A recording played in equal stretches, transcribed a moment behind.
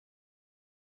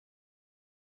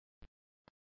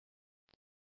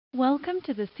Welcome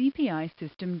to the CPI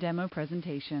system demo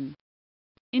presentation.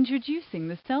 Introducing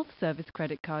the self-service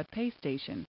credit card pay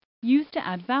station, used to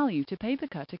add value to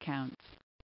PaperCut accounts.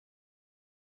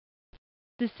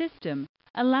 The system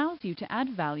allows you to add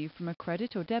value from a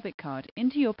credit or debit card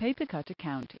into your PaperCut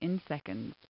account in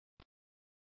seconds.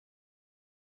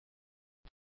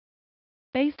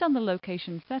 Based on the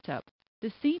location setup,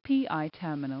 the CPI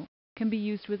terminal can be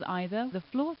used with either the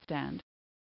floor stand,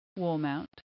 wall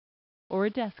mount, or a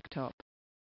desktop.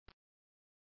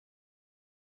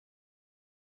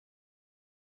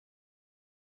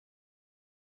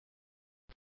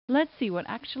 Let's see what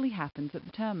actually happens at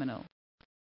the terminal.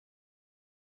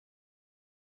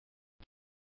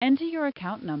 Enter your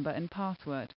account number and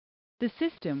password. The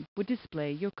system would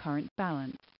display your current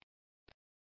balance.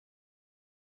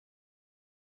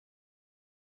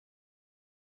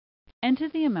 Enter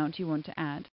the amount you want to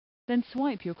add, then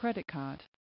swipe your credit card.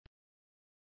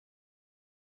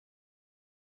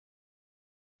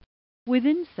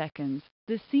 Within seconds,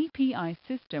 the CPI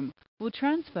system will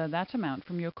transfer that amount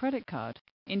from your credit card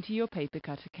into your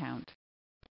PaperCut account.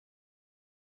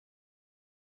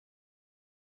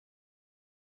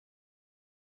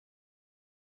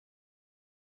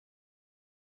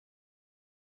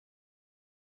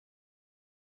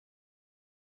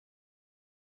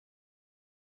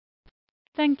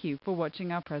 Thank you for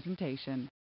watching our presentation.